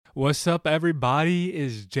What's up, everybody?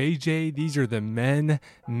 Is JJ. These are the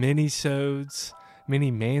mini-sodes,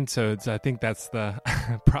 mini man-sodes. I think that's the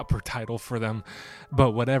proper title for them.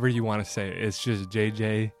 But whatever you want to say, it's just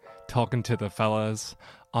JJ talking to the fellas.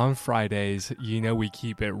 On Fridays, we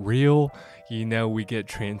keep it real. We get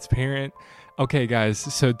transparent. Okay, guys,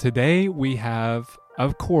 so today we have,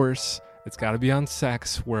 of course, it's got to be on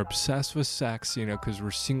sex. We're obsessed with sex, because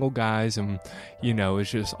we're single guys and,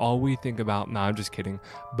 it's just all we think about. No, I'm just kidding.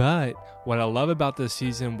 But what I love about this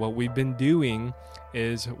season, what we've been doing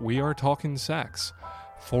is we are talking sex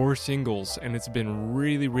for singles, and it's been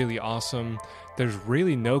really, really awesome. There's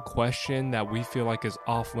really no question that we feel like is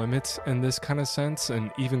off limits in this kind of sense,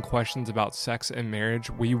 and even questions about sex and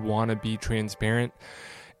marriage, we want to be transparent.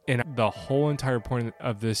 And the whole entire point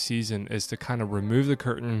of this season is to kind of remove the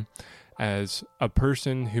curtain as a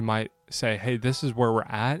person who might say, hey, this is where we're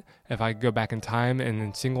at. If I could go back in time and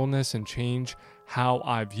in singleness and change how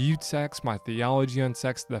I viewed sex, my theology on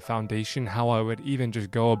sex, the foundation, how I would even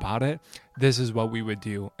just go about it, this is what we would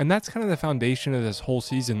do. And that's kind of the foundation of this whole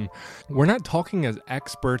season. We're not talking as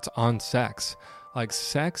experts on sex. Like,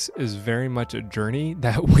 sex is very much a journey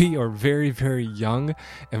that we are very, very young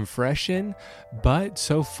and fresh in. But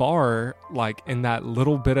so far, like in that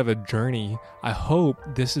little bit of a journey, I hope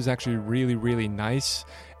this is actually really, really nice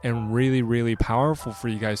and really, really powerful for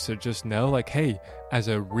you guys to just know, like, hey, as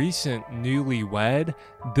a recent newlywed,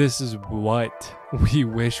 this is what we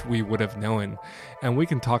wish we would have known. And we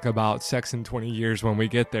can talk about sex in 20 years when we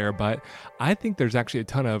get there, but I think there's actually a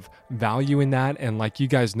ton of value in that. And like you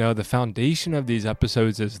guys know, the foundation of these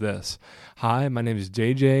episodes is this. Hi, my name is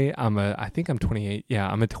JJ. I think I'm 28. Yeah,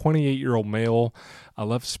 I'm a 28-year-old male. I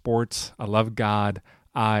love sports. I love God.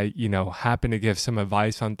 I, happen to give some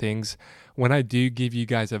advice on things. When I do give you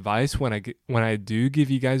guys advice, when I do give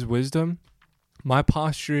you guys wisdom, my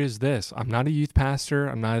posture is this. I'm not a youth pastor.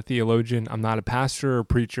 I'm not a theologian. I'm not a pastor or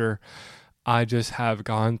preacher. I just have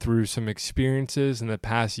gone through some experiences in the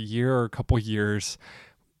past year or a couple years,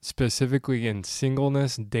 specifically in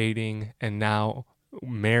singleness, dating, and now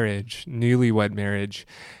marriage, newlywed marriage.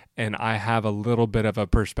 And I have a little bit of a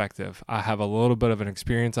perspective. I have a little bit of an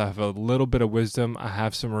experience. I have a little bit of wisdom. I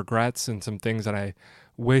have some regrets and some things that I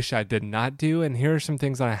wish I did not do. And here are some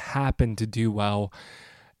things that I happen to do well.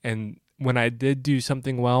 And when I did do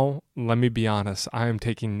something well, let me be honest, I am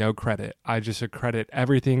taking no credit. I just accredit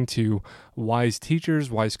everything to wise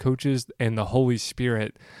teachers, wise coaches, and the Holy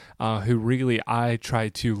Spirit, who really I try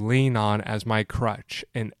to lean on as my crutch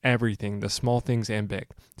in everything, the small things and big.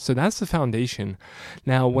 So that's the foundation.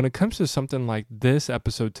 Now, when it comes to something like this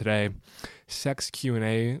episode today, sex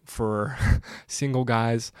Q&A for single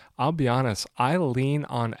guys, I'll be honest, I lean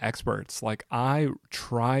on experts. Like, I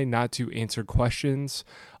try not to answer questions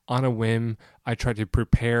on a whim. I try to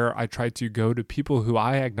prepare. I try to go to people who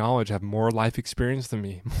I acknowledge have more life experience than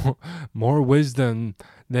me, more wisdom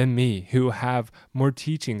than me, who have more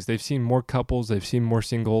teachings. They've seen more couples, they've seen more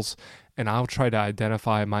singles, and I'll try to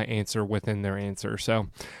identify my answer within their answer. So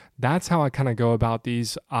that's how I kind of go about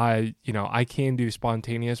these. I can do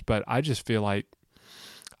spontaneous, but I just feel like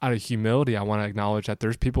out of humility, I want to acknowledge that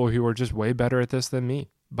there's people who are just way better at this than me.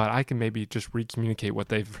 But I can maybe just recommunicate what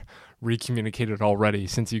they've recommunicated already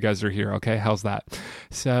since you guys are here. Okay, how's that?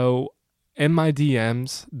 So in my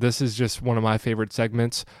DMs, this is just one of my favorite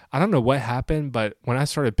segments. I don't know what happened, but when I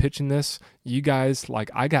started pitching this, you guys,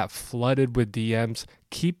 I got flooded with DMs.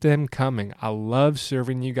 Keep them coming. I love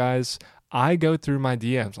serving you guys. I go through my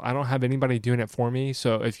DMs. I don't have anybody doing it for me.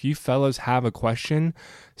 So if you fellas have a question,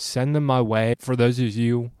 send them my way. For those of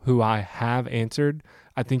you who I have answered,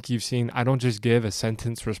 I think you've seen I don't just give a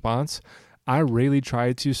sentence response. I really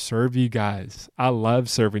try to serve you guys. I love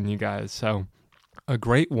serving you guys. So a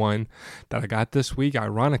great one that I got this week,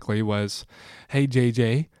 ironically, was, hey,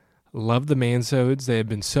 JJ, love the Man-sodes. They have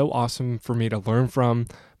been so awesome for me to learn from.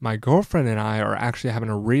 My girlfriend and I are actually having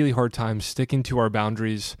a really hard time sticking to our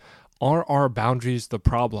boundaries. Are our boundaries the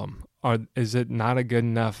problem? Is it not a good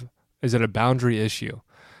enough? Is it a boundary issue?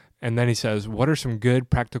 And then he says, what are some good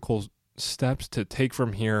practical steps to take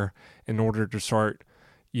from here in order to start,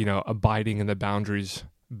 abiding in the boundaries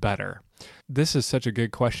better? This is such a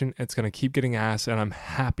good question. It's going to keep getting asked, and I'm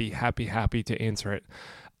happy to answer it.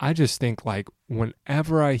 I just think,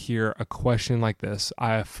 whenever I hear a question like this,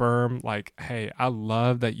 I affirm, hey, I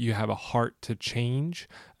love that you have a heart to change,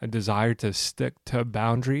 a desire to stick to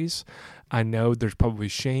boundaries. I know there's probably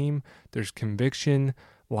shame, there's conviction.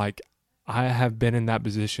 I have been in that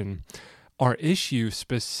position. Our issue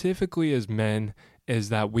specifically as men is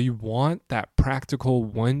that we want that practical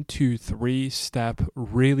 1, 2, 3 step,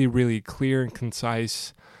 really, really clear and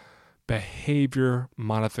concise behavior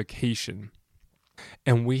modification.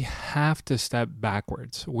 And we have to step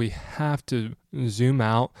backwards. We have to zoom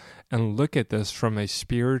out and look at this from a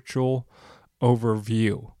spiritual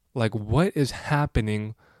overview. Like, what is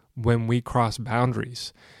happening when we cross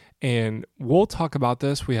boundaries? And we'll talk about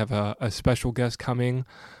this. We have a special guest coming.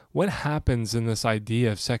 What happens in this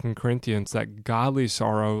idea of 2 Corinthians that godly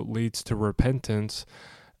sorrow leads to repentance,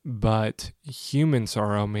 but human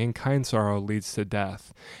sorrow, mankind sorrow, leads to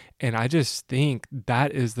death? And I just think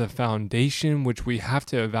that is the foundation which we have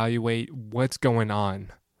to evaluate what's going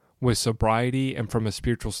on with sobriety and from a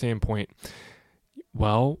spiritual standpoint.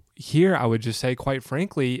 Well, here I would just say, quite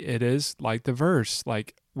frankly, it is like the verse.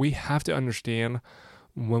 Like, we have to understand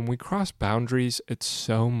when we cross boundaries, it's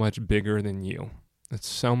so much bigger than you. It's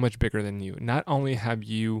so much bigger than you. Not only have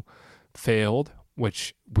you failed,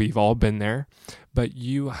 which we've all been there, but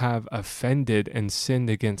you have offended and sinned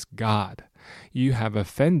against God. You have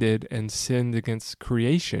offended and sinned against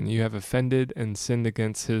creation. You have offended and sinned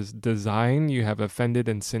against his design. You have offended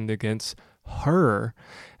and sinned against her.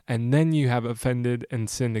 And then you have offended and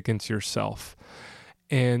sinned against yourself.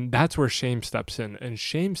 And that's where shame steps in. And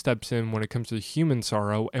shame steps in when it comes to human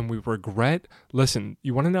sorrow, and we regret. Listen,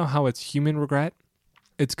 you want to know how it's human regret?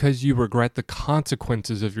 It's because you regret the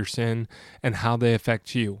consequences of your sin and how they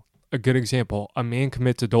affect you. A good example, a man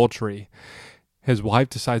commits adultery. His wife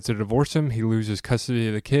decides to divorce him. He loses custody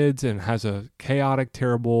of the kids and has a chaotic,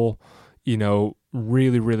 terrible,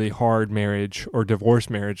 really, really hard marriage or divorce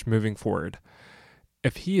marriage moving forward.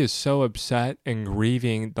 If he is so upset and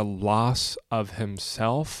grieving the loss of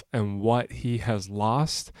himself and what he has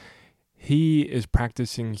lost, he is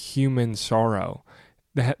practicing human sorrow.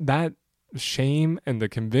 That shame and the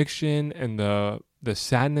conviction and the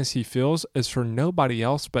sadness he feels is for nobody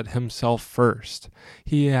else but himself first.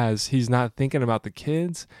 He's not thinking about the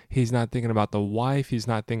kids. He's not thinking about the wife. He's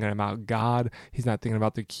not thinking about God. He's not thinking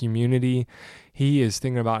about the community. He is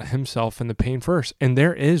thinking about himself and the pain first. And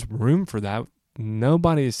there is room for that.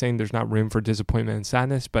 Nobody is saying there's not room for disappointment and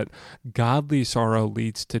sadness, but godly sorrow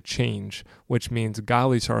leads to change, which means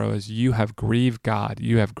godly sorrow is you have grieved God,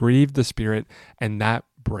 you have grieved the Spirit, and that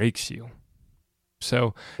breaks you.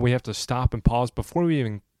 So we have to stop and pause before we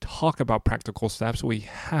even talk about practical steps. We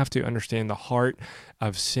have to understand the heart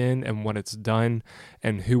of sin and what it's done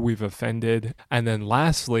and who we've offended. And then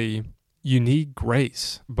lastly, you need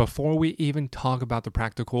grace. Before we even talk about the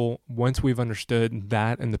practical, once we've understood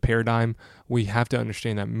that and the paradigm, we have to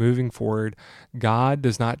understand that moving forward, God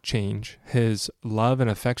does not change. His love and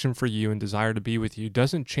affection for you and desire to be with you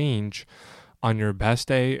doesn't change on your best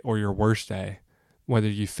day or your worst day, whether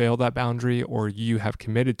you fail that boundary or you have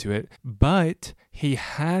committed to it. But he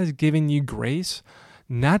has given you grace,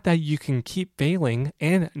 not that you can keep failing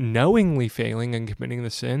and knowingly failing and committing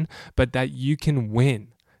the sin, but that you can win.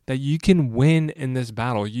 That you can win in this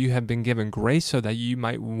battle. You have been given grace so that you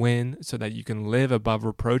might win, so that you can live above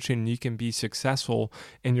reproach and you can be successful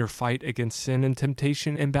in your fight against sin and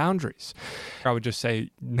temptation and boundaries. I would just say,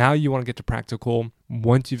 now you want to get to practical.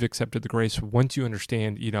 Once you've accepted the grace, once you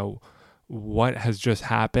understand, what has just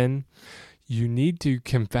happened, you need to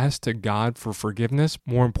confess to God for forgiveness.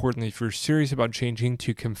 More importantly, if you're serious about changing,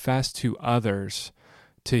 to confess to others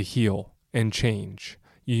to heal and change.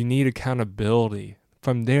 You need accountability.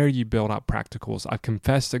 From there, you build out practicals. I've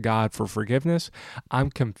confessed to God for forgiveness. I'm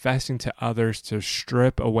confessing to others to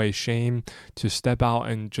strip away shame, to step out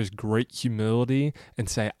in just great humility and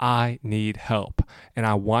say, I need help and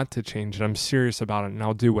I want to change and I'm serious about it and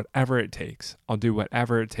I'll do whatever it takes.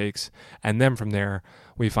 And then from there,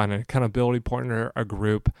 we find an accountability partner, a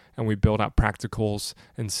group, and we build out practicals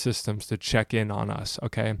and systems to check in on us,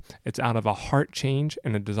 okay? It's out of a heart change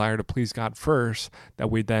and a desire to please God first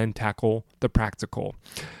that we then tackle the practical.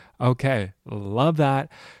 Okay, love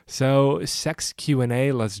that. So sex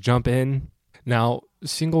Q&A, let's jump in. Now,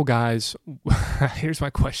 single guys, here's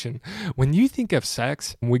my question. When you think of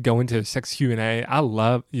sex, when we go into sex Q&A, I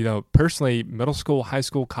love, personally, middle school, high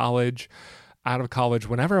school, college, out of college,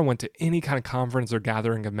 whenever I went to any kind of conference or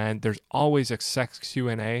gathering of men, there's always a sex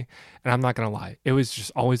Q&A, and I'm not going to lie. It was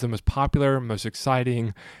just always the most popular, most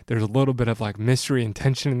exciting. There's a little bit of like mystery and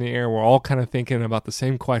tension in the air. We're all kind of thinking about the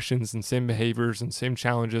same questions and same behaviors and same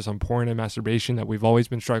challenges on porn and masturbation that we've always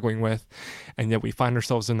been struggling with, and yet we find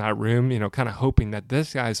ourselves in that room, kind of hoping that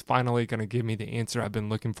this guy's finally going to give me the answer I've been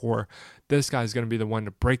looking for. This guy's going to be the one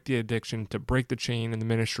to break the addiction, to break the chain in the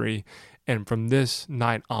ministry, and from this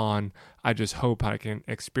night on, I just hope I can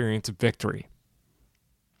experience victory.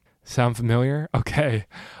 Sound familiar? Okay.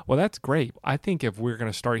 Well, that's great. I think if we're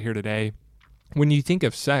going to start here today, when you think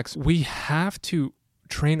of sex, we have to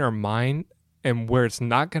train our mind and where it's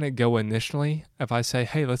not going to go initially. If I say,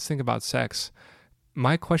 hey, let's think about sex,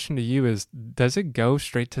 my question to you is, does it go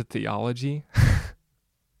straight to theology?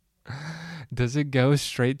 Does it go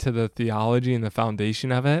straight to the theology and the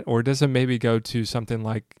foundation of it? Or does it maybe go to something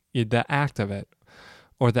like the act of it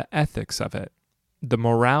or the ethics of it, the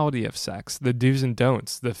morality of sex, the do's and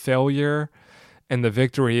don'ts, the failure and the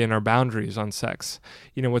victory in our boundaries on sex?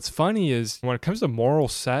 What's funny is when it comes to moral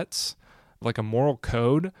sets, like a moral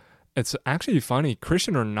code, it's actually funny,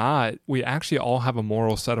 Christian or not, we actually all have a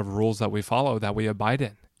moral set of rules that we follow, that we abide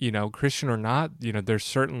in. Christian or not, there's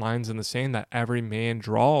certain lines in the sand that every man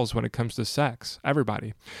draws when it comes to sex,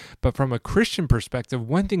 everybody. But from a Christian perspective,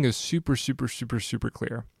 one thing is super, super, super, super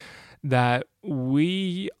clear, that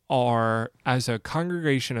we are, as a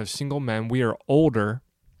congregation of single men, we are older,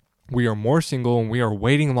 we are more single, and we are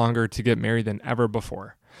waiting longer to get married than ever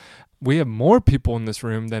before. We have more people in this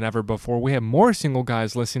room than ever before. We have more single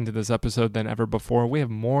guys listening to this episode than ever before. We have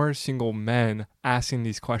more single men asking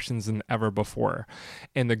these questions than ever before.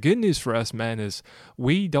 And the good news for us men is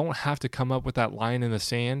we don't have to come up with that line in the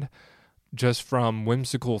sand just from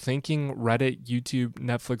whimsical thinking, Reddit, YouTube,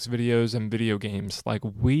 Netflix videos, and video games. Like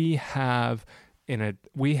we have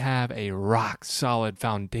a rock solid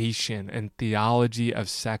foundation and theology of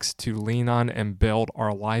sex to lean on and build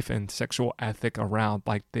our life and sexual ethic around.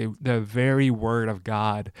 Like the very word of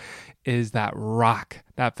God is that rock,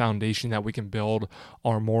 that foundation that we can build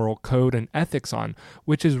our moral code and ethics on,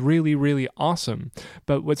 which is really, really awesome.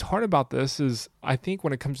 But what's hard about this is, I think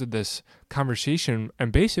when it comes to this conversation,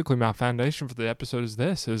 and basically my foundation for the episode is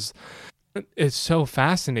this, is it's so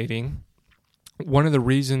fascinating. One of the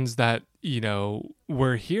reasons that,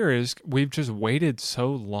 we're here is we've just waited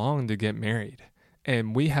so long to get married.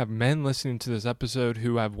 And we have men listening to this episode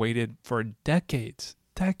who have waited for decades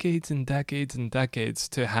and decades and decades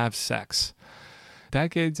to have sex.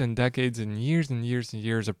 Decades and decades and years and years and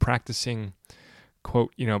years of practicing,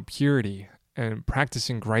 quote, purity and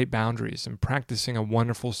practicing great boundaries and practicing a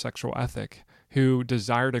wonderful sexual ethic, who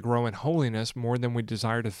desire to grow in holiness more than we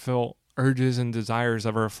desire to fill urges and desires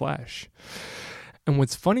of our flesh. And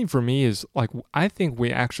what's funny for me is, like, I think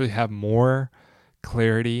we actually have more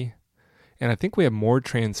clarity and I think we have more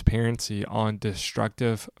transparency on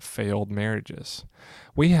destructive failed marriages.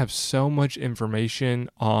 We have so much information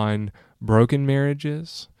on broken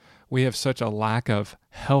marriages. We have such a lack of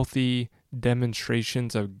healthy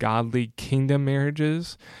demonstrations of godly kingdom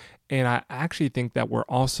marriages. And I actually think that we're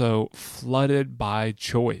also flooded by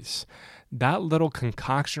choice. That little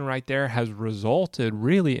concoction right there has resulted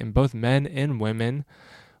really in both men and women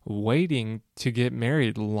waiting to get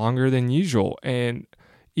married longer than usual. And,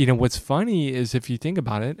 what's funny is, if you think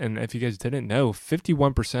about it, and if you guys didn't know,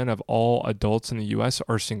 51% of all adults in the U.S.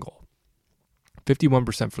 are single.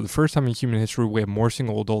 51%. For the first time in human history, we have more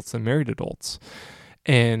single adults than married adults.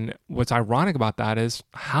 And what's ironic about that is,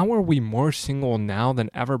 how are we more single now than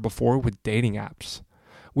ever before with dating apps?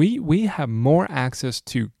 We have more access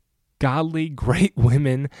to godly, great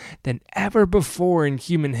women than ever before in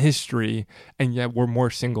human history, and yet we're more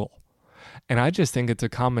single. And I just think it's a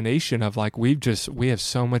combination of, like, we have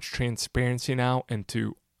so much transparency now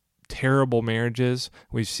into terrible marriages.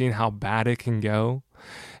 We've seen how bad it can go.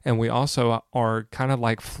 And we also are kind of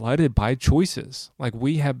like flooded by choices. Like,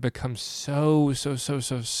 we have become so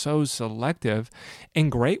selective in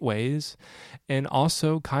great ways, and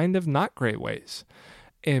also kind of not great ways.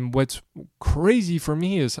 And what's crazy for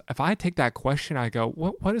me is, if I take that question, I go,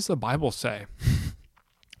 what does the Bible say?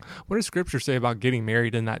 What does Scripture say about getting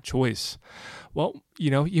married in that choice? Well,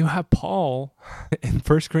 you have Paul in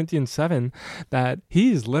 1 Corinthians 7 that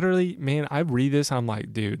he's literally, man, I read this, I'm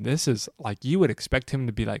like, dude, this is like, you would expect him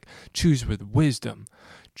to be like, choose with wisdom.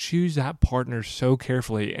 Choose that partner so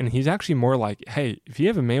carefully. And he's actually more like, hey, if you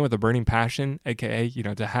have a man with a burning passion, aka,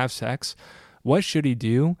 to have sex, what should he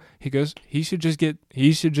do? He goes, he should just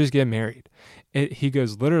get married. He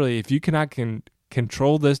goes, literally, if you cannot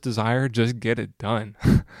control this desire, just get it done.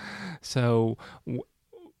 So,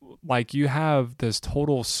 like, you have this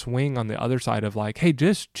total swing on the other side of, like, hey,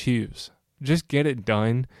 just choose, just get it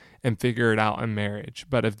done and figure it out in marriage.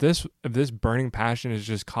 But if this burning passion is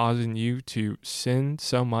just causing you to sin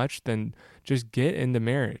so much, then just get into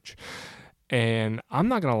marriage. And I'm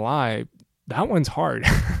not gonna lie, that one's hard.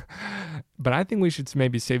 But I think we should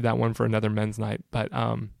maybe save that one for another men's night. But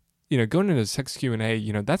going into sex Q&A,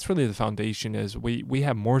 that's really the foundation. Is we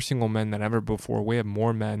have more single men than ever before. We have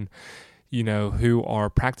more men, who are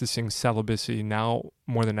practicing celibacy now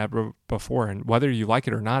more than ever before. And whether you like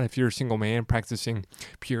it or not, if you're a single man practicing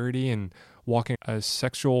purity and walking a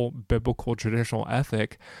sexual, biblical, traditional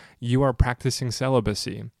ethic, you are practicing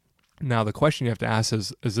celibacy. Now, the question you have to ask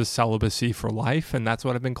is this celibacy for life, and that's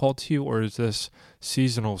what I've been called to, or is this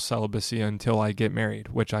seasonal celibacy until I get married,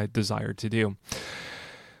 which I desire to do?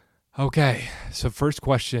 Okay, so first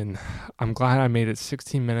question. I'm glad I made it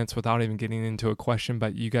 16 minutes without even getting into a question,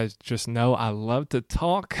 but you guys just know I love to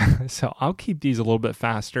talk, so I'll keep these a little bit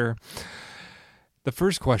faster. The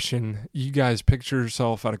first question, you guys picture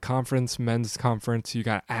yourself at a conference, men's conference, you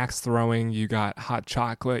got axe throwing, you got hot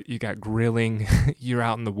chocolate, you got grilling, you're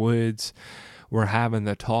out in the woods, we're having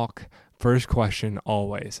the talk. First question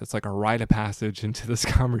always, it's like a rite of passage into this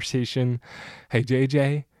conversation. Hey,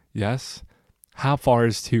 JJ, yes? How far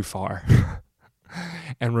is too far?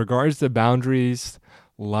 In regards to boundaries,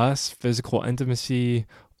 lust, physical intimacy,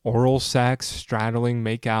 oral sex, straddling,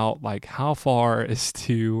 make out, like how far is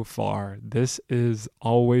too far? This is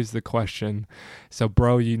always the question. So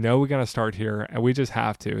bro, we got to start here, and we just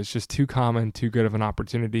have to. It's just too common, too good of an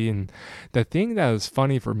opportunity. And the thing that is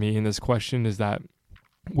funny for me in this question is that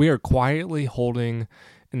we are quietly holding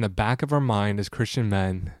in the back of our mind as Christian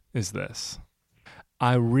men is this.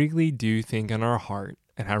 I really do think in our heart,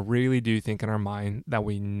 and I really do think in our mind that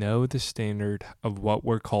we know the standard of what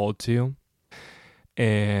we're called to.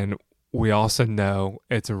 And we also know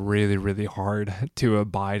it's really, really hard to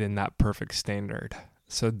abide in that perfect standard.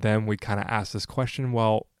 So then we kind of ask this question,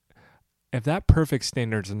 well, if that perfect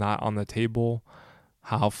standard is not on the table,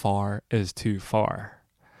 how far is too far?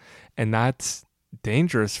 And that's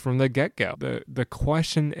dangerous from the get-go. The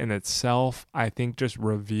question in itself, I think, just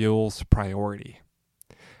reveals priority.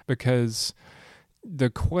 Because the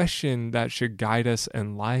question that should guide us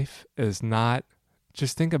in life is not,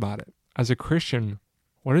 just think about it. As a Christian,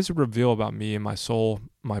 what does it reveal about me and my soul,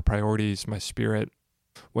 my priorities, my spirit?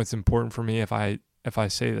 What's important for me if I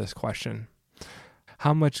say this question?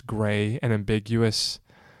 How much gray and ambiguous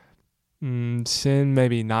sin,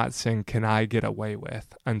 maybe not sin, can I get away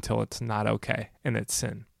with until it's not okay and it's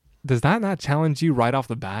sin? Does that not challenge you right off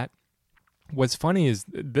the bat? What's funny is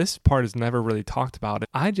this part is never really talked about.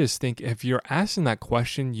 I just think if you're asking that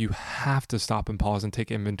question, you have to stop and pause and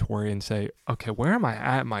take inventory and say, okay, where am I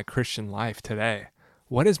at in my Christian life today?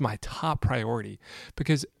 What is my top priority?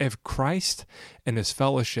 Because if Christ and his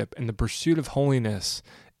fellowship and the pursuit of holiness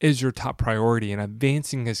is your top priority, and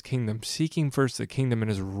advancing his kingdom, seeking first the kingdom and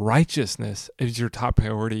his righteousness is your top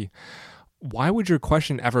priority, why would your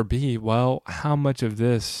question ever be, well, how much of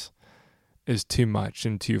this is too much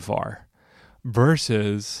and too far?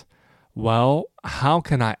 Versus, well, how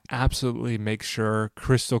can I absolutely make sure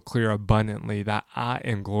crystal clear abundantly that I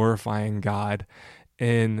am glorifying God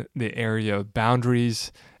in the area of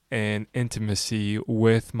boundaries and intimacy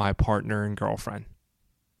with my partner and girlfriend?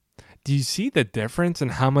 Do you see the difference in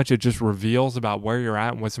how much it just reveals about where you're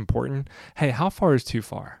at and what's important? Hey, how far is too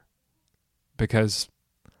far? Because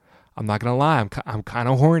I'm not going to lie, I'm kind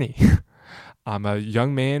of horny. I'm a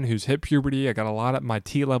young man who's hit puberty. I got a lot of my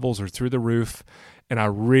T levels are through the roof, and I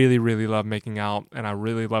really, really love making out, and I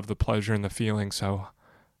really love the pleasure and the feeling. So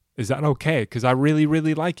is that okay? Because I really,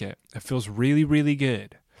 really like it. It feels really, really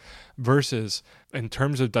good. Versus in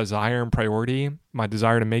terms of desire and priority, my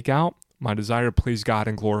desire to make out, my desire to please God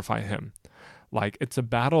and glorify him. Like, it's a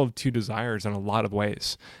battle of two desires in a lot of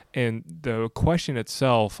ways. And the question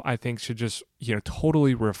itself, I think, should just,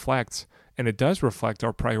 totally reflect, and it does reflect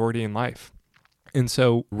our priority in life. And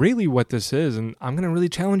so really what this is, and I'm going to really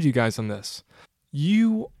challenge you guys on this,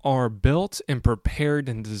 you are built and prepared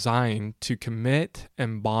and designed to commit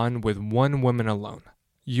and bond with one woman alone.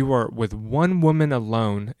 You are with one woman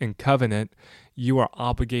alone in covenant, you are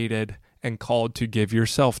obligated and called to give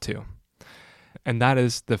yourself to. And that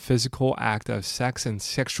is the physical act of sex and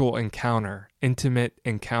sexual encounter, intimate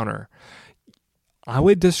encounter. I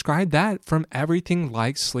would describe that from everything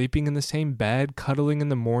like sleeping in the same bed, cuddling in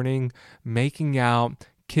the morning, making out,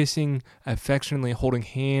 kissing, affectionately holding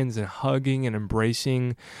hands and hugging and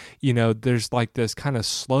embracing. There's like this kind of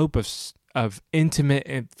slope of intimate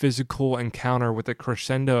and physical encounter with a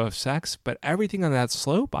crescendo of sex. But everything on that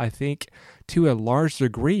slope, I think, to a large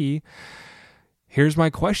degree, here's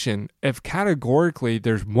my question. If categorically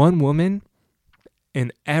there's one woman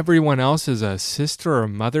and everyone else is a sister or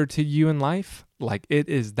mother to you in life, like it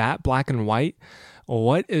is that black and white,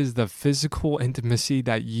 what is the physical intimacy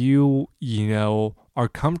that you are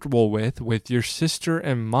comfortable with your sister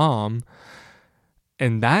and mom?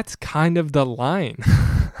 And that's kind of the line.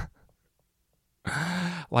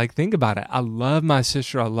 Like, think about it. I love my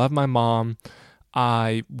sister. I love my mom.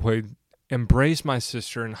 I would embrace my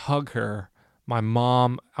sister and hug her. My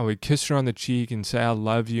mom, I would kiss her on the cheek and say, I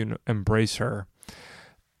love you, and embrace her.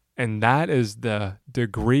 And that is the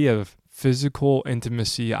degree of physical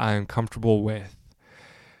intimacy I am comfortable with.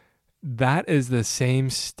 that is the same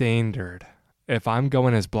standard. If I'm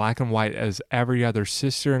going as black and white as every other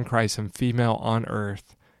sister in Christ and female on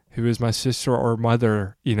earth who is my sister or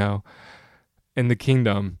mother, in the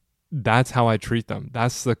kingdom, that's how I treat them.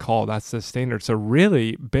 That's the call. That's the standard. So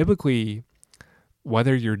really, biblically,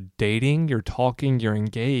 whether you're dating, you're talking, you're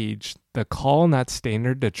engaged, the call and that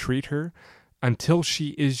standard to treat her until she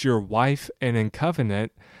is your wife and in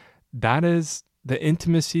covenant, that is the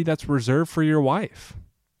intimacy that's reserved for your wife.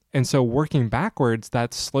 And so working backwards,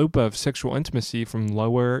 that slope of sexual intimacy from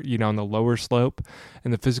lower, on the lower slope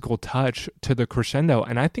and the physical touch to the crescendo.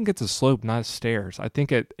 And I think it's a slope, not stairs. I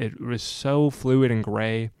think it was so fluid and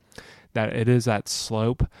gray that it is that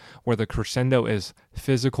slope where the crescendo is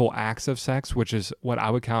physical acts of sex, which is what I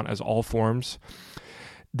would count as all forms.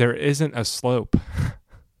 There isn't a slope.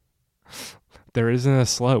 There isn't a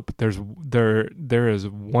slope. There is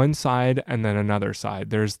one side and then another side.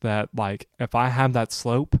 There's that, like, if I have that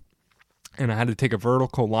slope and I had to take a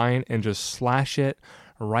vertical line and just slash it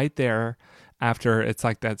right there after, it's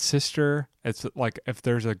like that sister, it's like if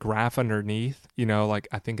there's a graph underneath, like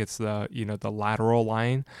I think it's the, the lateral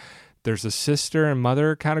line. There's a sister and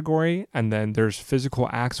mother category, and then there's physical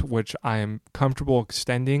acts, which I am comfortable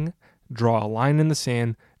extending, draw a line in the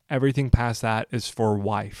sand. Everything past that is for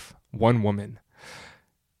wife, one woman.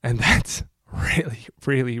 And that's really,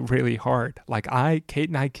 really, really hard. Like Kate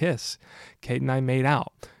and I kiss. Kate and I made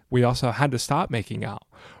out. We also had to stop making out,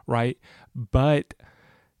 right? But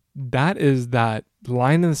that is that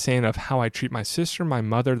line in the sand of how I treat my sister, my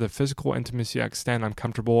mother, the physical intimacy I extend, I'm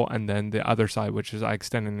comfortable, and then the other side, which is I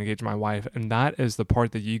extend and engage my wife. And that is the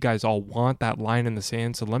part that you guys all want, that line in the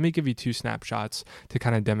sand. So let me give you 2 snapshots to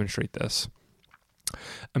kind of demonstrate this.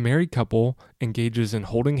 A married couple engages in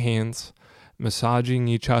holding hands, massaging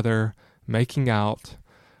each other, making out.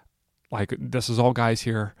 Like, this is all guys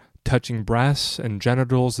here, touching breasts and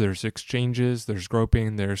genitals. There's exchanges, there's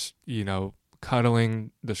groping, there's,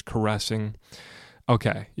 cuddling, there's caressing.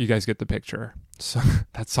 Okay, you guys get the picture. So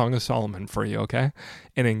that's Song of Solomon for you, okay?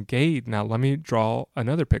 An engaged, now let me draw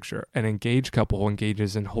another picture. An engaged couple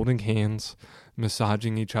engages in holding hands,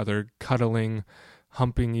 massaging each other, cuddling,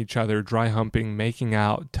 humping each other, dry humping, making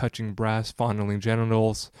out, touching breasts, fondling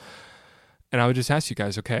genitals. And I would just ask you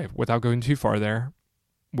guys, okay, without going too far there,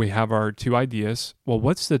 we have our 2 ideas. Well,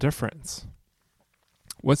 what's the difference?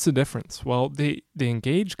 What's the difference? Well, the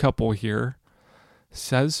engaged couple here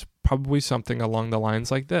says probably something along the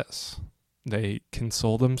lines like this. They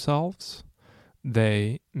console themselves.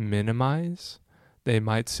 They minimize. They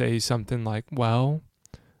might say something like, well,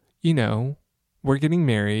 we're getting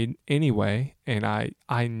married anyway, and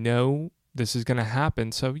I know this is going to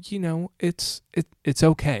happen. So, it's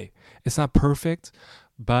okay. It's not perfect,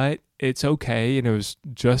 but it's okay. And it was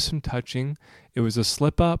just some touching. It was a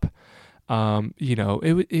slip up.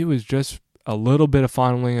 It was just a little bit of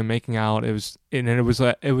fondling and making out. It was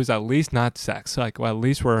at least not sex. Like, well, at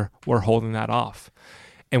least we're holding that off.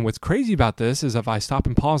 And what's crazy about this is if I stop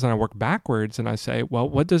and pause and I work backwards and I say, well,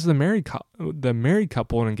 what does the married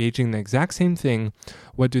couple engaging in the exact same thing,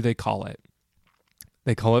 what do they call it?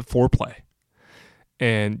 They call it foreplay.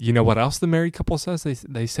 And you know what else the married couple says?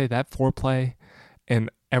 They say that foreplay and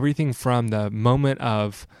everything from the moment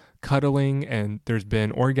of cuddling and there's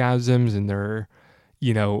been orgasms and they're,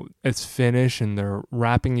 it's finished and they're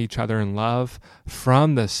wrapping each other in love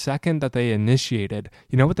from the second that they initiated.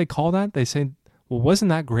 You know what they call that? They say, well, wasn't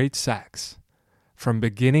that great sex? From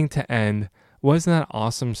beginning to end, wasn't that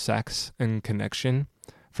awesome sex and connection?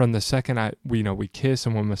 From the second we kiss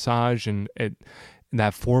and we massage and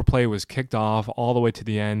that foreplay was kicked off all the way to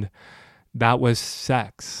the end, that was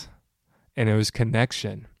sex and it was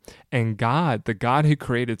connection. And God, the God who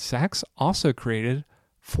created sex, also created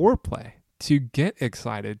foreplay to get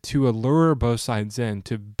excited, to allure both sides in,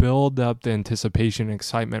 to build up the anticipation and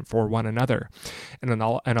excitement for one another. And in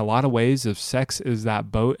a lot of ways, if sex is that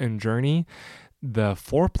boat and journey, the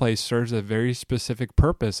foreplay serves a very specific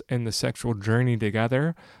purpose in the sexual journey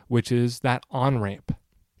together, which is that on-ramp.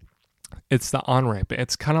 It's the on-ramp.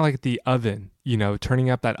 It's kind of like the oven, turning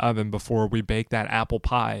up that oven before we bake that apple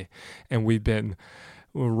pie. And we've been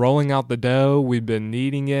rolling out the dough, we've been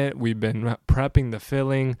kneading it, we've been prepping the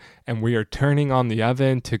filling, and we are turning on the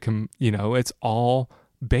oven to, it's all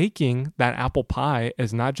baking. That apple pie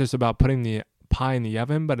is not just about putting the pie in the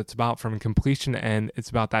oven, but it's about from completion to end, it's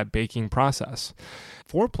about that baking process.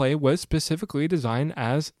 Foreplay was specifically designed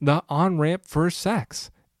as the on-ramp for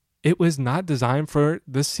sex. It was not designed for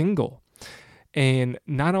the single. And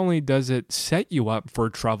not only does it set you up for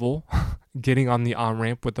trouble, getting on the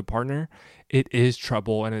on-ramp with the partner, it is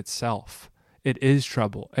trouble in itself. It is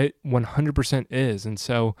trouble. It 100% is. And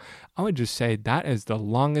so I would just say that is the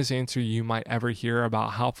longest answer you might ever hear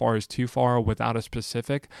about how far is too far without a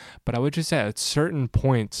specific. But I would just say at certain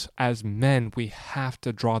points as men, we have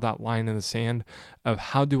to draw that line in the sand of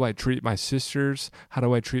how do I treat my sisters? How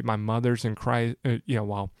do I treat my mothers in Christ?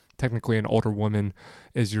 Well, technically an older woman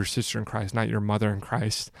is your sister in Christ, not your mother in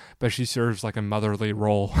Christ, but she serves like a motherly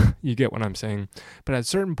role. You get what I'm saying? But at a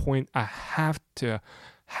certain point, I have to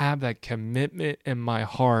have that commitment in my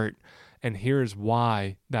heart. And here's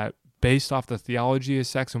why: that based off the theology of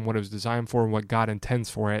sex and what it was designed for and what God intends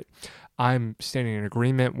for it, I'm standing in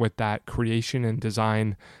agreement with that creation and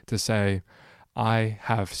design to say, I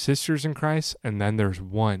have sisters in Christ, and then there's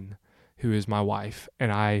one who is my wife.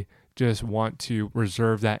 And I just want to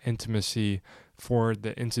reserve that intimacy for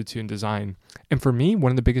the institute and design. And for me,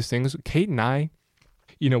 one of the biggest things, Kate and I,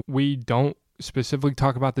 we don't specifically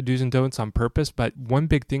talk about the do's and don'ts on purpose, but one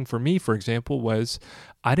big thing for me, for example, was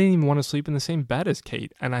I didn't even want to sleep in the same bed as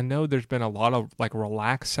Kate. And I know there's been a lot of like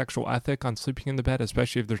relaxed sexual ethic on sleeping in the bed,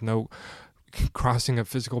 especially if there's no crossing of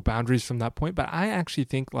physical boundaries from that point. But I actually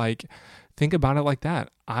think about it like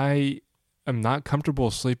that. I am not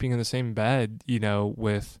comfortable sleeping in the same bed,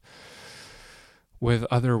 with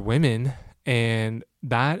other women. And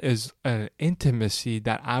that is an intimacy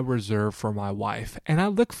that I reserve for my wife. And I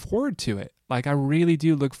look forward to it. Like, I really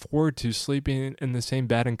do look forward to sleeping in the same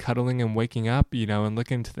bed and cuddling and waking up, and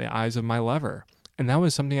looking into the eyes of my lover. And that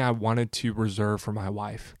was something I wanted to reserve for my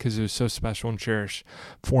wife because it was so special and cherished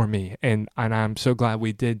for me. And I'm so glad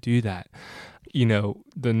we did do that.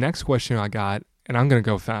 The next question I got, and I'm going to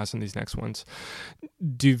go fast on these next ones.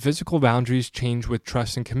 Do physical boundaries change with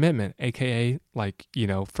trust and commitment? AKA,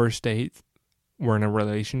 first date, we're in a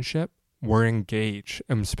relationship, we're engaged.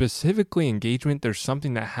 And specifically engagement, there's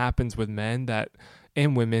something that happens with men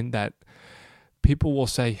and women that people will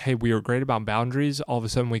say, hey, we were great about boundaries. All of a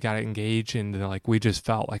sudden we got engaged and we just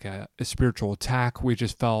felt like a spiritual attack. We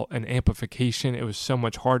just felt an amplification. It was so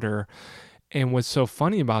much harder. And what's so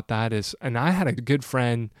funny about that is, and I had a good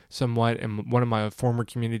friend somewhat in one of my former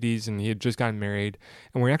communities, and he had just gotten married,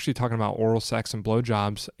 and we're actually talking about oral sex and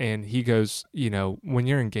blowjobs, and he goes, when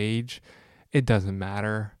you're engaged, it doesn't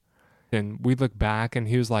matter. And we look back, and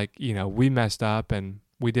he was like, we messed up, and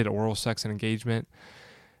we did oral sex and engagement,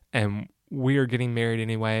 and we are getting married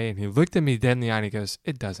anyway. And he looked at me dead in the eye, and he goes,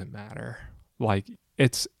 it doesn't matter.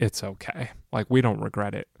 It's okay. We don't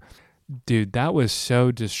regret it. Dude, that was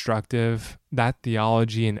so destructive, that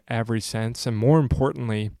theology in every sense. And more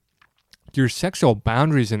importantly, your sexual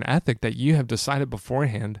boundaries and ethic that you have decided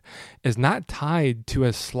beforehand is not tied to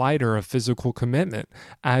a slider of physical commitment.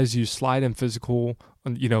 As you slide in physical,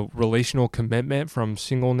 relational commitment from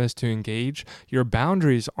singleness to engage, your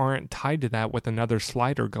boundaries aren't tied to that with another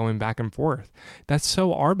slider going back and forth. That's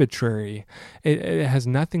so arbitrary. It has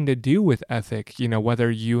nothing to do with ethic, whether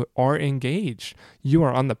you are engaged. You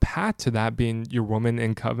are on the path to that being your woman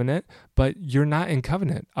in covenant, but you're not in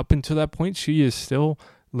covenant. Up until that point, she is still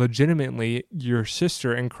legitimately your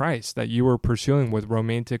sister in Christ that you were pursuing with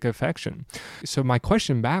romantic affection. So my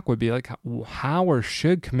question back would be how or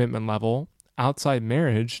should commitment level outside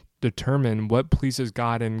marriage determine what pleases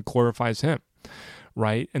God and glorifies Him,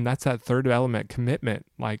 right? And that's that third element, commitment.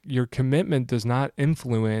 Your commitment does not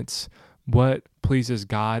influence what pleases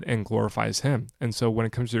God and glorifies Him. And so when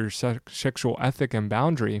it comes to your sexual ethic and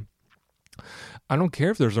boundary, I don't care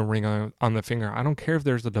if there's a ring on the finger. I don't care if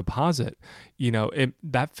there's a deposit.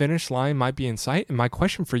 That finish line might be in sight. And my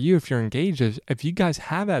question for you, if you're engaged, is if you guys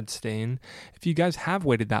have abstained, if you guys have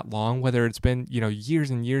waited that long, whether it's been, years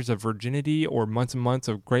and years of virginity or months and months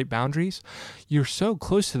of great boundaries, you're so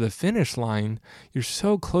close to the finish line. You're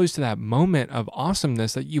so close to that moment of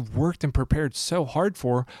awesomeness that you've worked and prepared so hard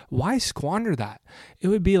for. Why squander that? It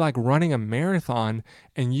would be like running a marathon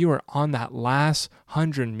and you are on that last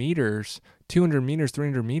 100 meters, 200 meters,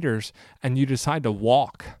 300 meters, and you decide to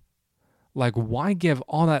walk. Why give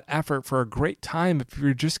all that effort for a great time if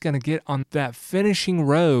you're just going to get on that finishing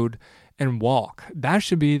road and walk? That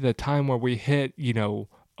should be the time where we hit,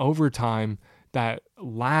 overtime, that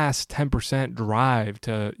last 10% drive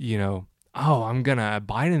to, I'm going to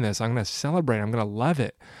abide in this. I'm going to celebrate. I'm going to love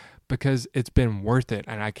it because it's been worth it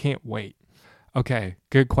and I can't wait. Okay,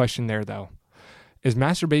 good question there though. Is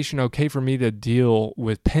masturbation okay for me to deal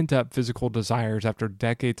with pent-up physical desires after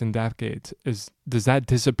decades and decades? Does that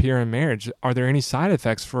disappear in marriage? Are there any side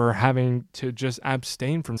effects for having to just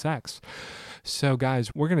abstain from sex? So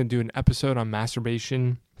guys, we're going to do an episode on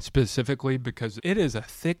masturbation specifically because it is a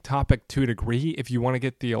thick topic to a degree if you want to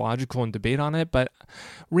get theological and debate on it, but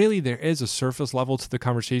really there is a surface level to the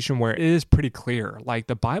conversation where it is pretty clear. Like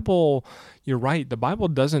the Bible, you're right, the Bible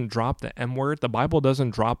doesn't drop the M word. The Bible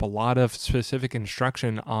doesn't drop a lot of specific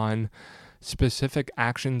instruction on specific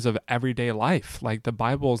actions of everyday life. Like the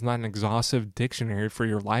Bible is not an exhaustive dictionary for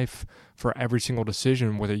your life for every single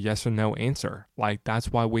decision with a yes or no answer. Like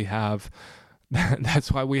that's why we have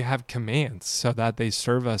commands, so that they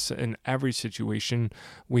serve us in every situation.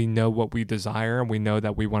 We know what we desire, and we know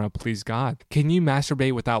that we want to please God. Can you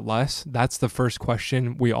masturbate without lust? That's the first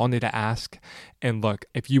question we all need to ask. And look,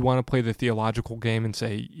 if you want to play the theological game and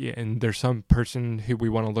say, yeah, and there's some person who we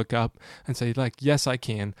want to look up and say like, yes, I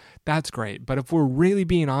can, that's great. But if we're really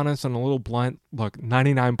being honest and a little blunt, look,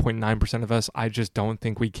 99.9% of us, I just don't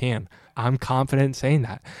think we can. I'm confident saying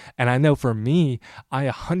that. And I know for me, I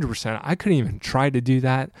 100%, I couldn't even try to do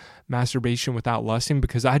that masturbation without lusting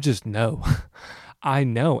because I just know. I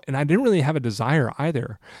know. And I didn't really have a desire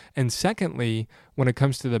either. And secondly, when it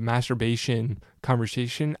comes to the masturbation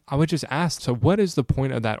conversation, I would just ask, so what is the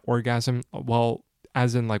point of that orgasm? Well,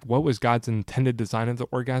 as in like, what was God's intended design of the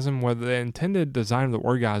orgasm? Well, the intended design of the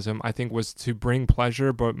orgasm, I think, was to bring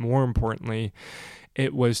pleasure, but more importantly,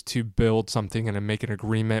 it was to build something and to make an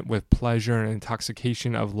agreement with pleasure and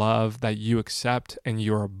intoxication of love that you accept, and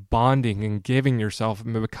you're bonding and giving yourself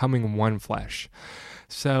and becoming one flesh.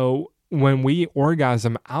 So when we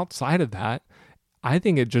orgasm outside of that, I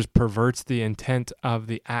think it just perverts the intent of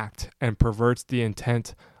the act and perverts the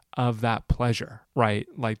intent of that pleasure, right?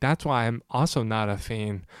 Like that's why I'm also not a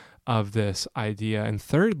fan of this idea. And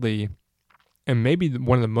thirdly, and maybe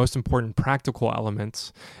one of the most important practical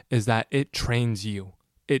elements, is that it trains you.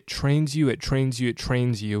 It trains you, it trains you, it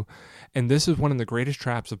trains you. And this is one of the greatest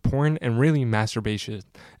traps of porn and really masturbation,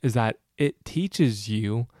 is that it teaches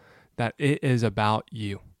you that it is about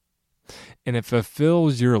you. And it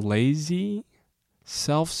fulfills your lazy,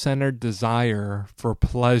 self-centered desire for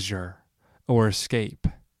pleasure or escape.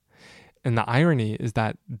 And the irony is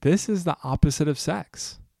that this is the opposite of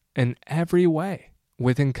sex in every way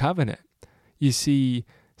within covenant. You see,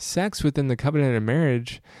 sex within the covenant of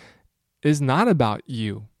marriage is not about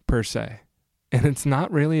you per se, and it's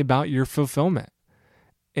not really about your fulfillment.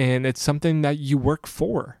 And it's something that you work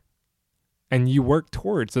for and you work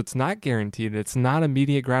towards. It's not guaranteed. It's not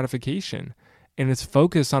immediate gratification, and it's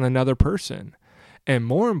focused on another person. And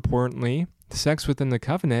more importantly, sex within the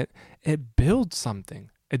covenant, it builds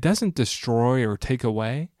something. It doesn't destroy or take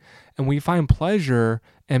away. And we find pleasure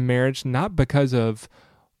in marriage not because of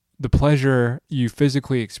the pleasure you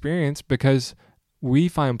physically experience, because we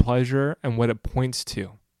find pleasure in what it points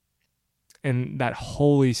to, in that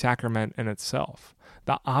holy sacrament in itself.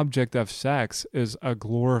 The object of sex is a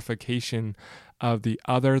glorification of the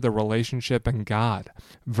other, the relationship, and God,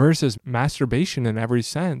 versus masturbation in every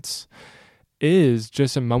sense is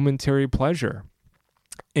just a momentary pleasure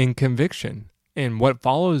in conviction. And what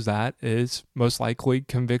follows that is most likely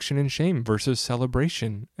conviction and shame versus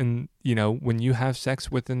celebration. And, you know, when you have sex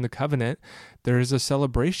within the covenant, there is a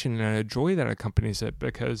celebration and a joy that accompanies it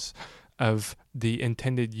because of the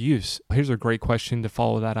intended use. Here's a great question to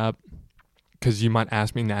follow that up, because you might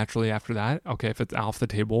ask me naturally after that, okay, if it's off the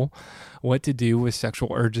table, what to do with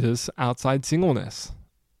sexual urges outside singleness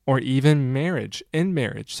or even marriage, in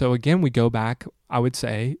marriage. So again, we go back, I would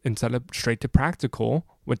say, instead of straight to practical,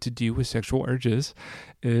 what to do with sexual urges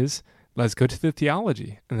is let's go to the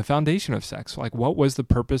theology and the foundation of sex. Like, what was the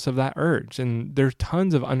purpose of that urge? And there's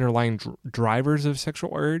tons of underlying drivers of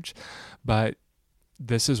sexual urge, but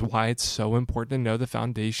this is why it's so important to know the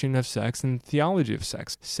foundation of sex and the theology of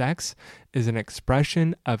sex. Sex is an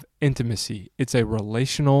expression of intimacy. It's a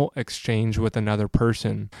relational exchange with another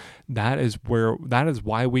person. That is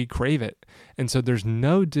why we crave it. And so there's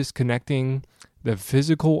no disconnecting the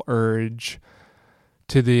physical urge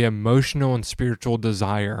to the emotional and spiritual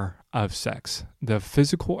desire of sex. The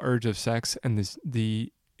physical urge of sex and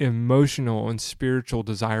the emotional and spiritual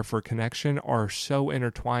desire for connection are so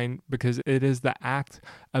intertwined because it is the act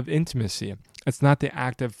of intimacy. It's not the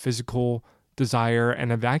act of physical desire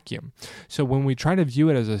and a vacuum. So when we try to view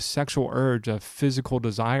it as a sexual urge, a physical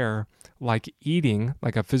desire, like eating,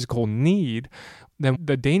 like a physical need, then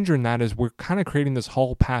the danger in that is we're kind of creating this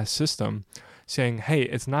hall pass system saying, hey,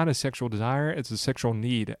 it's not a sexual desire, it's a sexual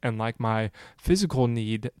need. And like my physical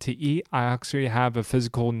need to eat, I actually have a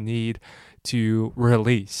physical need to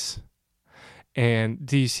release. And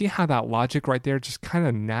do you see how that logic right there just kind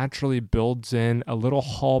of naturally builds in a little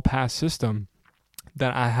hall pass system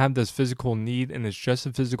that I have this physical need, and it's just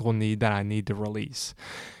a physical need that I need to release.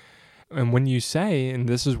 And when you say, and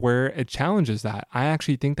this is where it challenges that, I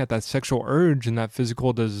actually think that that sexual urge and that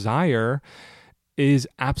physical desire is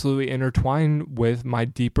absolutely intertwined with my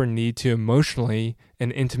deeper need to emotionally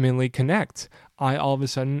and intimately connect. I all of a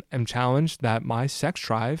sudden am challenged that my sex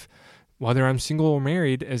drive, whether I'm single or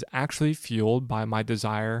married, is actually fueled by my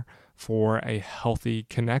desire for a healthy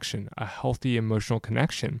connection, a healthy emotional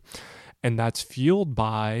connection. And that's fueled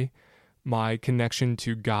by my connection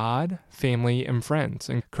to God, family, and friends.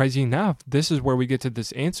 And crazy enough, this is where we get to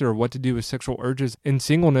this answer of what to do with sexual urges in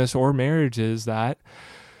singleness or marriage, is that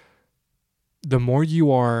the more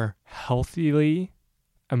you are healthily,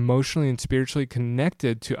 emotionally, and spiritually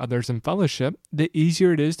connected to others in fellowship, the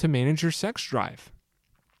easier it is to manage your sex drive.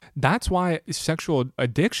 That's why sexual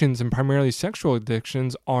addictions, and primarily sexual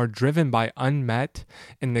addictions, are driven by unmet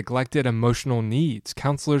and neglected emotional needs.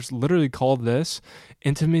 Counselors literally call this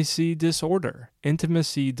intimacy disorder.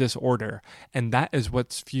 Intimacy disorder. And that is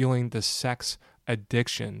what's fueling the sex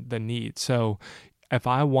addiction, the need. So if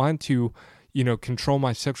I want to, control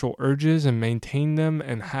my sexual urges and maintain them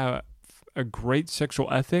and have a great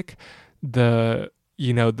sexual ethic,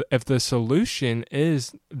 if the solution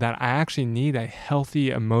is that I actually need a healthy,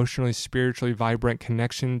 emotionally, spiritually vibrant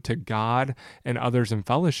connection to God and others in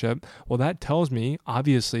fellowship, well, that tells me,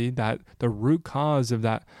 obviously, that the root cause of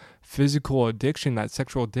that physical addiction, that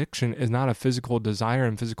sexual addiction, is not a physical desire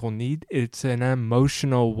and physical need. It's an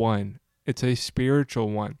emotional one. It's a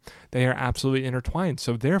spiritual one. They are absolutely intertwined.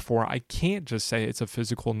 So therefore, I can't just say it's a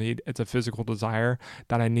physical need. It's a physical desire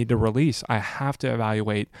that I need to release. I have to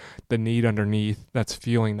evaluate the need underneath that's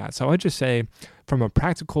fueling that. So I just say, from a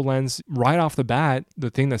practical lens, right off the bat,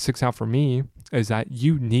 the thing that sticks out for me is that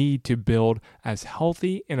you need to build as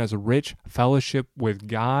healthy and as rich fellowship with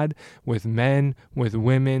God, with men, with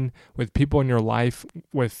women, with people in your life,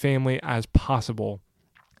 with family as possible.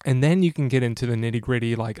 And then you can get into the nitty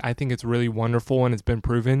gritty. Like, I think it's really wonderful, and it's been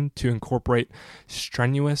proven to incorporate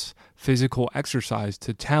strenuous physical exercise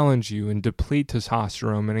to challenge you and deplete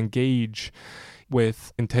testosterone and engage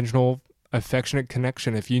with intentional affectionate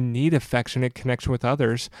connection. If you need affectionate connection with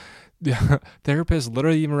others, the therapists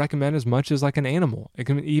literally even recommend as much as like an animal. It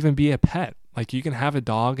can even be a pet. Like, you can have a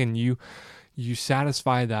dog and you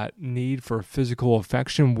satisfy that need for physical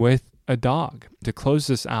affection with a dog. To close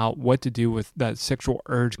this out, what to do with that sexual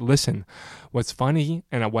urge. Listen, what's funny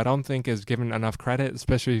and what I don't think is given enough credit,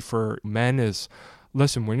 especially for men, is,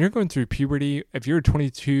 listen, when you're going through puberty, if you're a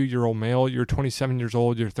 22-year-old male, you're 27 years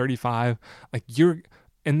old, you're 35, like, you're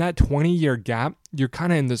in that 20-year gap, you're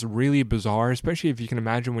kind of in this really bizarre, especially if you can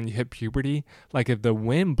imagine when you hit puberty, like if the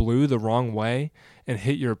wind blew the wrong way and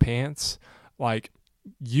hit your pants, like,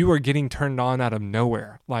 you are getting turned on out of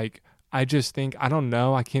nowhere. Like, I just think, I don't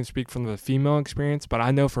know, I can't speak from the female experience, but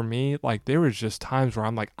I know for me, like, there was just times where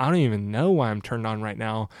I'm like, I don't even know why I'm turned on right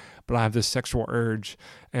now, but I have this sexual urge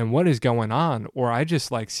and what is going on? Or I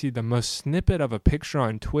just like see the most snippet of a picture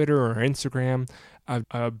on Twitter or Instagram of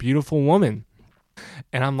a beautiful woman,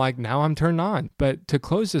 and I'm like, now I'm turned on. But to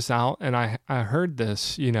close this out, and I heard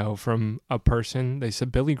this, from a person, they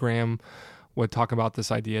said Billy Graham would talk about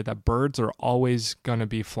this idea that birds are always going to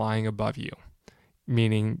be flying above you.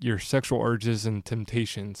 Meaning your sexual urges and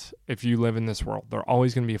temptations, if you live in this world, they're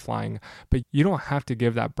always going to be flying, but you don't have to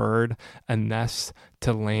give that bird a nest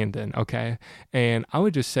to land in, okay? And I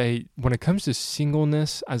would just say, when it comes to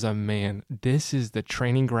singleness as a man, this is the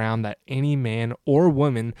training ground that any man or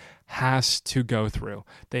woman has to go through.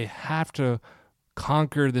 They have to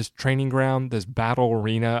conquer this training ground, this battle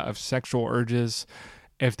arena of sexual urges,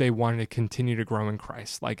 if they want to continue to grow in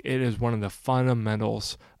Christ. Like, it is one of the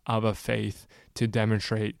fundamentals of a faith to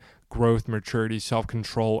demonstrate growth, maturity,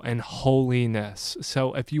 self-control, and holiness.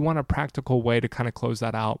 So if you want a practical way to kind of close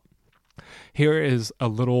that out, here is a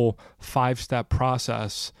little 5-step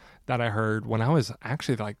process that I heard when I was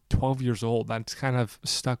actually like 12 years old. That's kind of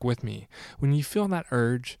stuck with me. When you feel that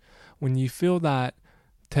urge, when you feel that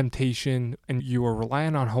temptation and you are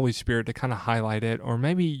relying on Holy Spirit to kind of highlight it, or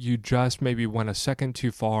maybe you just went a second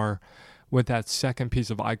too far with that second piece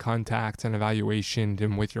of eye contact and evaluation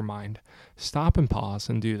and with your mind, stop and pause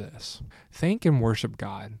and do this. Thank and worship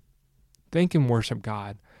God. Thank and worship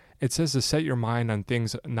God. It says to set your mind on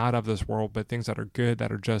things not of this world, but things that are good,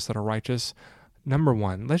 that are just, that are righteous. Number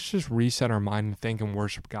one, let's just reset our mind and thank and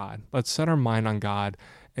worship God. Let's set our mind on God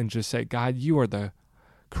and just say, God, you are the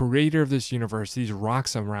creator of this universe. These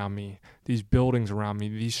rocks around me, these buildings around me,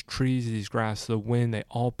 these trees, these grass, the wind, they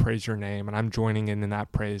all praise your name. And I'm joining in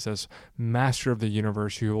that praise as master of the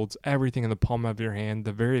universe who holds everything in the palm of your hand.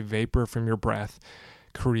 The very vapor from your breath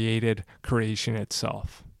created creation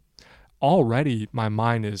itself. Already my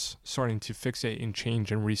mind is starting to fixate and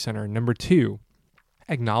change and recenter. Number two,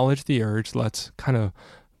 acknowledge the urge. Let's kind of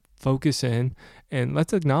focus in and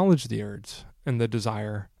let's acknowledge the urge and the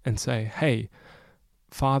desire and say, hey,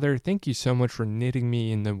 Father, thank you so much for knitting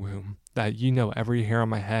me in the womb, that you know every hair on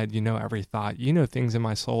my head, you know every thought, you know things in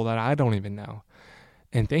my soul that I don't even know.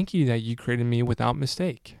 And thank you that you created me without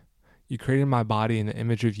mistake. You created my body in the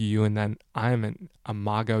image of you, and then I am an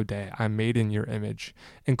imago Dei. I'm made in your image,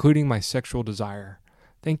 including my sexual desire.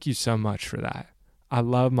 Thank you so much for that. I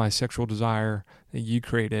love my sexual desire that you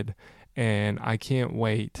created, and I can't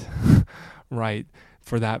wait, right,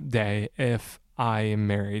 for that day if I am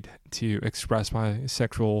married to express my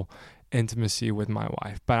sexual intimacy with my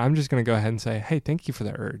wife. But I'm just going to go ahead and say, hey, thank you for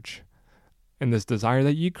the urge and this desire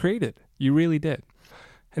that you created. You really did.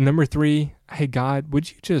 And number 3, hey, God, would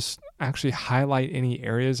you just actually highlight any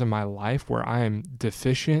areas in my life where I am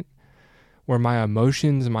deficient, where my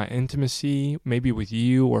emotions and my intimacy, maybe with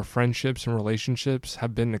you or friendships and relationships,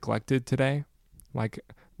 have been neglected today? Like,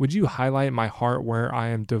 would you highlight my heart where I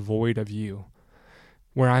am devoid of you,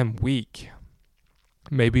 where I'm weak,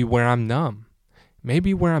 maybe where I'm numb,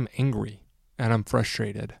 maybe where I'm angry and I'm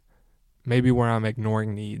frustrated, maybe where I'm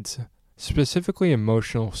ignoring needs, specifically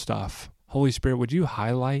emotional stuff. Holy Spirit, would you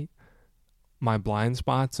highlight my blind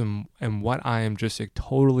spots and what I am just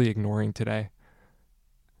totally ignoring today?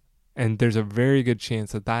 And there's a very good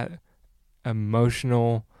chance that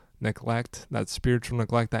emotional neglect, that spiritual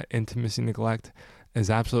neglect, that intimacy neglect is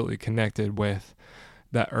absolutely connected with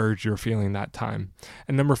that urge you're feeling that time.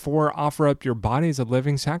 And number 4, offer up your body as a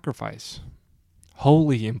living sacrifice,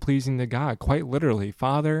 holy and pleasing to God. Quite literally,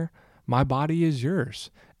 Father, my body is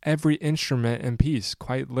yours. Every instrument and piece,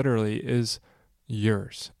 quite literally, is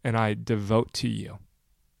yours, and I devote to you.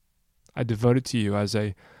 I devote it to you as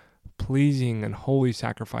a pleasing and holy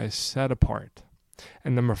sacrifice set apart.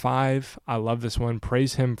 And number 5, I love this one,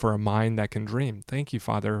 praise him for a mind that can dream. Thank you,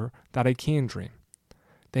 Father, that I can dream.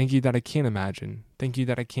 Thank you that I can imagine. Thank you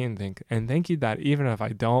that I can think. And thank you that even if I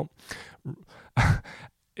don't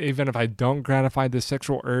gratify the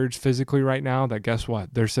sexual urge physically right now, that guess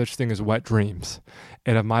what? There's such thing as wet dreams.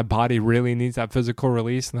 And if my body really needs that physical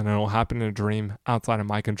release, then it'll happen in a dream outside of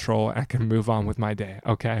my control, and I can move on with my day.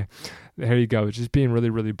 Okay, there you go. Just being really,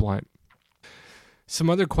 really blunt. Some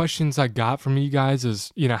other questions I got from you guys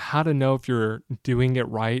is, how to know if you're doing it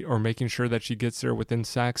right or making sure that she gets there within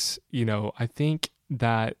sex. I think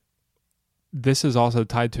that this is also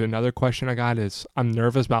tied to another question I got is I'm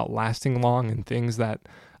nervous about lasting long and things that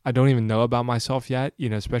I don't even know about myself yet,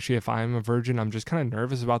 especially if I'm a virgin. I'm just kind of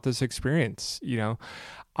nervous about this experience.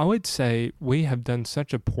 I would say we have done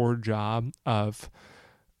such a poor job of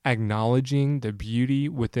acknowledging the beauty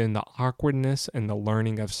within the awkwardness and the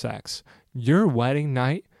learning of sex. Your wedding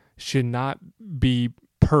night should not be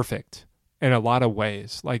perfect in a lot of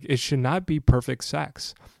ways. Like, it should not be perfect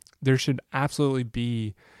sex. There should absolutely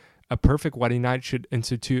be a perfect wedding night should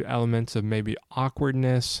institute elements of maybe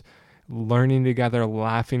awkwardness, learning together,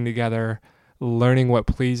 laughing together, learning what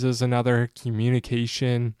pleases another,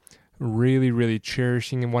 communication, really, really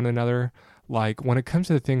cherishing one another. Like, when it comes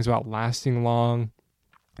to the things about lasting long,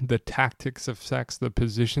 the tactics of sex, the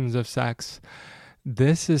positions of sex,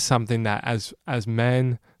 this is something that as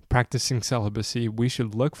men practicing celibacy, we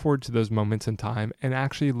should look forward to those moments in time and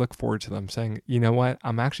actually look forward to them, saying, you know what,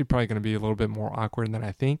 I'm actually probably going to be a little bit more awkward than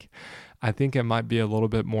I think. I think it might be a little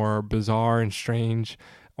bit more bizarre and strange,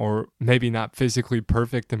 or maybe not physically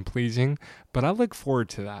perfect and pleasing, but I look forward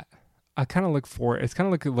to that. I kind of look forward. It's kind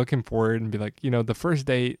of like looking forward and be like, the first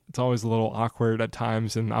date, it's always a little awkward at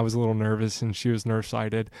times, and I was a little nervous and she was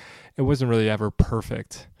nerve-sighted. It wasn't really ever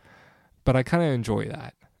perfect, but I kind of enjoy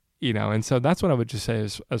that. And so that's what I would just say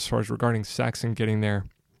as far as regarding sex and getting there.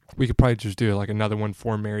 We could probably just do like another one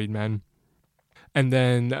for married men. And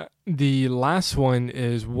then the last one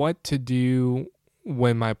is what to do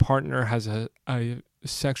when my partner has a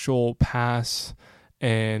sexual pass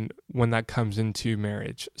and when that comes into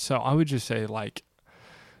marriage. So I would just say,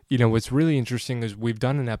 what's really interesting is we've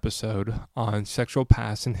done an episode on sexual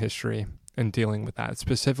past and history and dealing with that.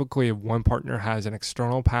 Specifically, if one partner has an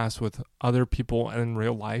external past with other people in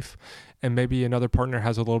real life, and maybe another partner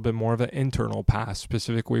has a little bit more of an internal past,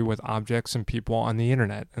 specifically with objects and people on the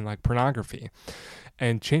internet and like pornography.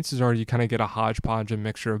 And chances are you kind of get a hodgepodge, a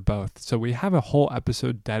mixture of both. So we have a whole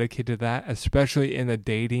episode dedicated to that, especially in the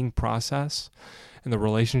dating process and the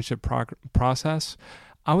relationship process.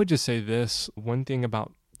 I would just say this, one thing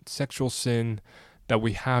about sexual sin that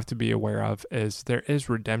we have to be aware of is there is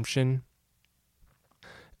redemption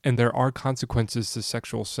and there are consequences to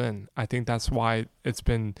sexual sin. I think that's why it's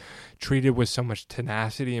been treated with so much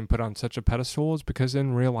tenacity and put on such a pedestal, is because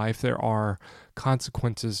in real life there are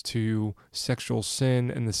consequences to sexual sin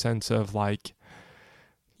in the sense of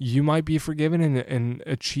You might be forgiven and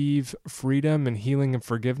achieve freedom and healing and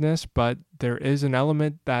forgiveness, but there is an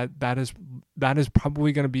element that is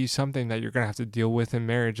probably going to be something that you're going to have to deal with in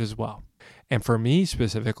marriage as well. And for me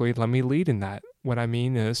specifically, let me lead in that. What I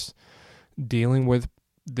mean is dealing with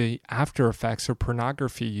the after effects of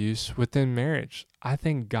pornography use within marriage. I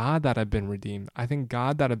thank God that I've been redeemed. I thank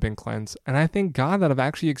God that I've been cleansed. And I thank God that I've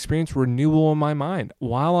actually experienced renewal in my mind.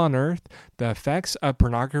 While on earth, the effects of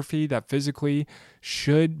pornography that physically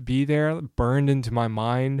should be there, burned into my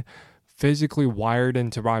mind, physically wired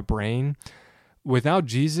into my brain, without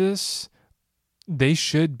Jesus, they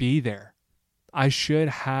should be there. I should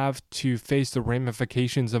have to face the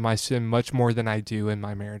ramifications of my sin much more than I do in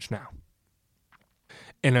my marriage now.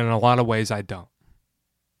 And in a lot of ways, I don't.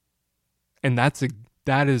 And that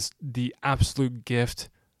is the absolute gift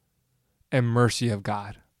and mercy of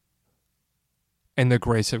God and the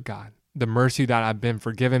grace of God. The mercy that I've been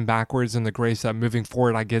forgiven backwards and the grace that moving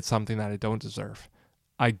forward, I get something that I don't deserve.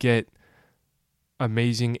 I get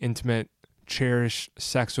amazing, intimate, cherished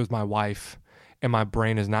sex with my wife, and my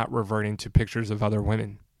brain is not reverting to pictures of other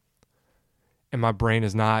women. And my brain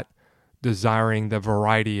is not desiring the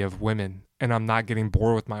variety of women. And I'm not getting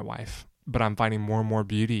bored with my wife, but I'm finding more and more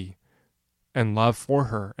beauty and love for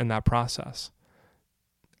her in that process.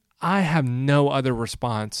 I have no other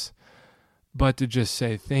response but to just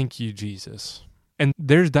say, thank you, Jesus. And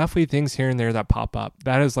there's definitely things here and there that pop up.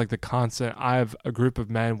 That is like the constant. I have a group of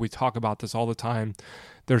men. We talk about this all the time.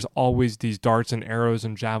 There's always these darts and arrows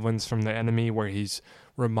and javelins from the enemy where he's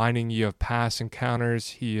reminding you of past encounters.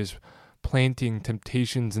 He is planting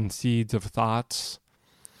temptations and seeds of thoughts.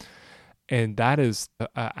 And that is an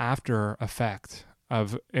after effect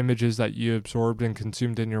of images that you absorbed and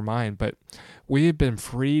consumed in your mind. But we have been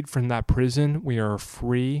freed from that prison. We are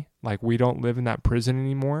free. Like, we don't live in that prison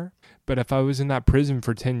anymore. But if I was in that prison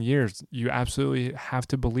for 10 years, you absolutely have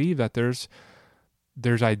to believe that there's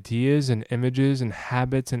ideas and images and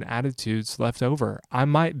habits and attitudes left over. I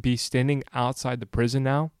might be standing outside the prison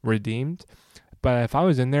now, redeemed. But if I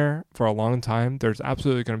was in there for a long time, there's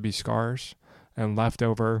absolutely going to be scars and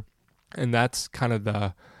leftover. And that's kind of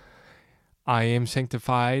the I am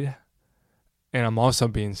sanctified and I'm also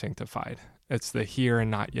being sanctified. It's the here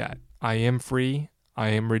and not yet. I am free, I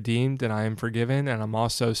am redeemed, and I am forgiven, and I'm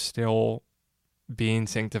also still being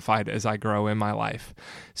sanctified as I grow in my life.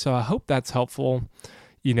 So I hope that's helpful.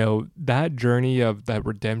 You know, that journey of that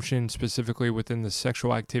redemption, specifically within the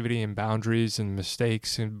sexual activity and boundaries and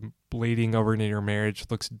mistakes and bleeding over into your marriage,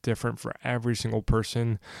 looks different for every single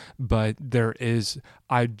person. But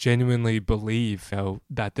I genuinely believe,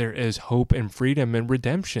 that there is hope and freedom and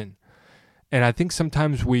redemption. And I think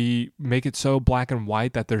sometimes we make it so black and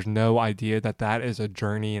white that there's no idea that that is a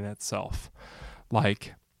journey in itself.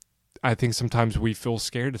 Like, I think sometimes we feel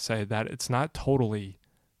scared to say that it's not totally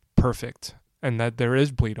perfect and that there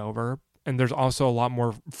is bleed over. And there's also a lot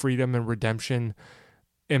more freedom and redemption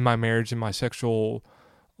in my marriage and my sexual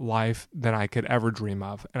life than I could ever dream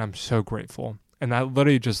of. And I'm so grateful. And that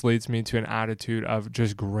literally just leads me to an attitude of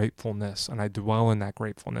just gratefulness. And I dwell in that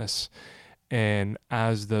gratefulness. And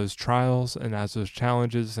as those trials and as those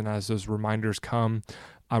challenges and as those reminders come,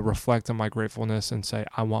 I reflect on my gratefulness and say,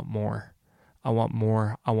 I want more. I want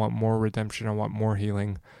more. I want more redemption. I want more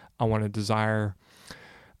healing. I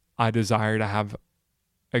desire to have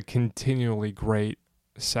a continually great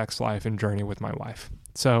sex life and journey with my wife.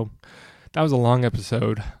 So that was a long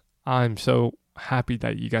episode. I'm so happy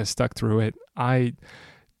that you guys stuck through it. I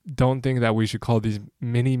don't think that we should call these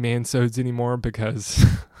mini man-sodes anymore because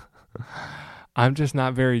I'm just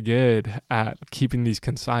not very good at keeping these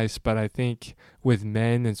concise. But I think with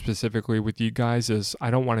men and specifically with you guys is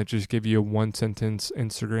I don't want to just give you a one sentence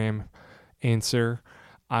Instagram answer.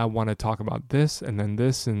 I want to talk about this and then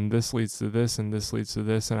this and this leads to this and this leads to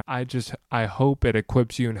this. And I hope it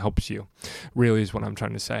equips you and helps you, really is what I'm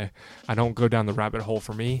trying to say. I don't go down the rabbit hole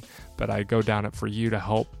for me, but I go down it for you to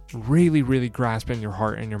help really, really grasp in your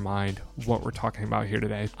heart and your mind what we're talking about here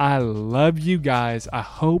today. I love you guys. I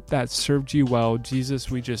hope that served you well. Jesus,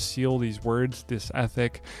 we just seal these words, this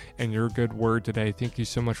ethic, and your good word today. Thank you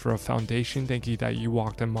so much for a foundation. Thank you that you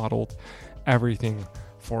walked and modeled everything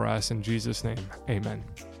for us. In Jesus' name, amen.